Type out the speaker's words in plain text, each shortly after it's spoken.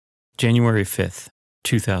January 5th,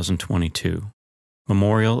 2022.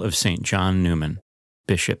 Memorial of St. John Newman,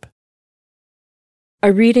 Bishop.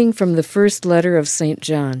 A reading from the first letter of St.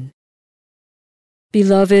 John.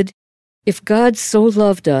 Beloved, if God so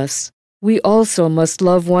loved us, we also must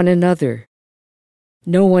love one another.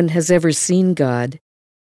 No one has ever seen God.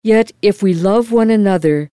 Yet if we love one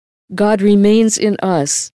another, God remains in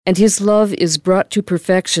us, and His love is brought to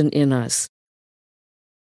perfection in us.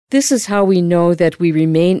 This is how we know that we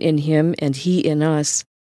remain in Him and He in us,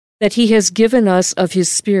 that He has given us of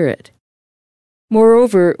His Spirit.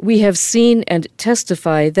 Moreover, we have seen and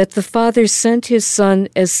testify that the Father sent His Son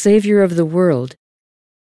as Savior of the world.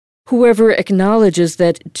 Whoever acknowledges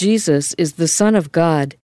that Jesus is the Son of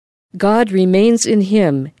God, God remains in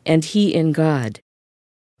Him and He in God.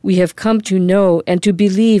 We have come to know and to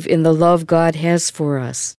believe in the love God has for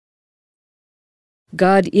us.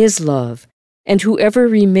 God is love, and whoever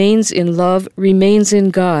remains in love remains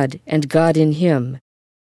in God and God in him.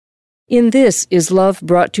 In this is love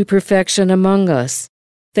brought to perfection among us,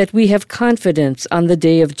 that we have confidence on the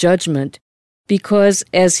day of judgment, because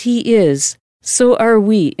as He is, so are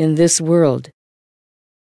we in this world.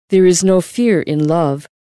 There is no fear in love,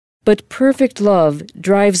 but perfect love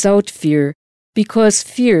drives out fear, because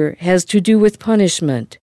fear has to do with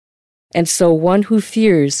punishment, and so one who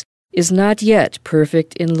fears is not yet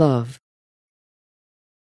perfect in love.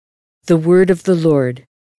 The Word of the Lord.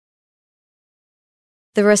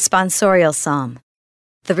 The Responsorial Psalm.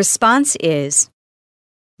 The response is,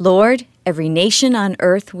 Lord, every nation on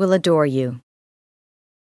earth will adore you.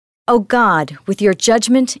 O God, with your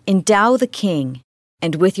judgment endow the king,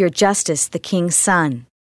 and with your justice the king's son.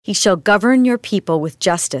 He shall govern your people with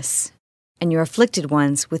justice, and your afflicted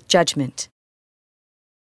ones with judgment.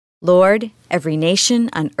 Lord, every nation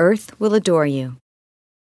on earth will adore you.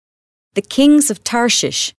 The kings of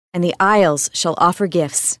Tarshish and the isles shall offer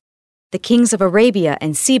gifts. The kings of Arabia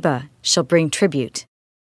and Seba shall bring tribute.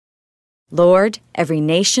 Lord, every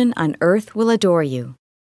nation on earth will adore you.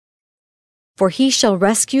 For He shall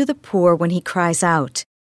rescue the poor when he cries out,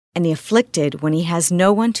 and the afflicted when he has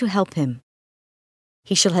no one to help him.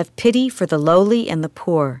 He shall have pity for the lowly and the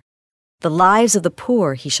poor. The lives of the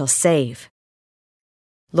poor He shall save.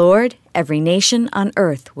 Lord, every nation on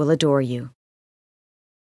earth will adore you.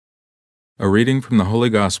 A reading from the Holy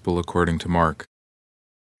Gospel according to Mark.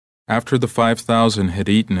 After the 5,000 had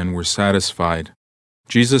eaten and were satisfied,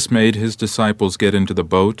 Jesus made His disciples get into the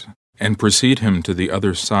boat and precede Him to the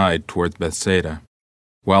other side toward Bethsaida,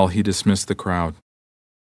 while He dismissed the crowd.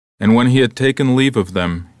 And when He had taken leave of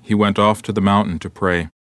them, He went off to the mountain to pray.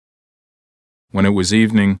 When it was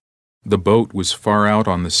evening, the boat was far out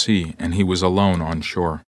on the sea, and He was alone on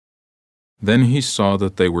shore. Then He saw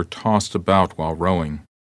that they were tossed about while rowing,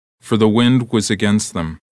 for the wind was against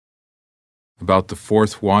them. About the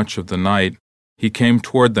 4th watch of the night, He came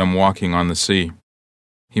toward them walking on the sea.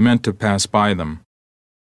 He meant to pass by them.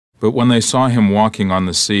 But when they saw Him walking on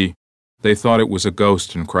the sea, they thought it was a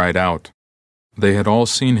ghost and cried out. They had all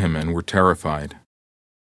seen Him and were terrified.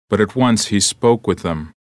 But at once He spoke with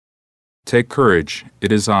them. "Take courage,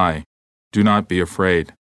 it is I. Do not be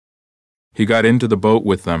afraid." He got into the boat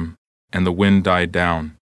with them, and the wind died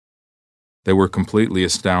down. They were completely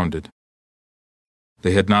astounded.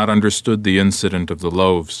 They had not understood the incident of the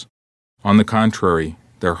loaves. On the contrary,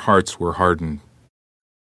 their hearts were hardened.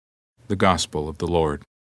 The Gospel of the Lord.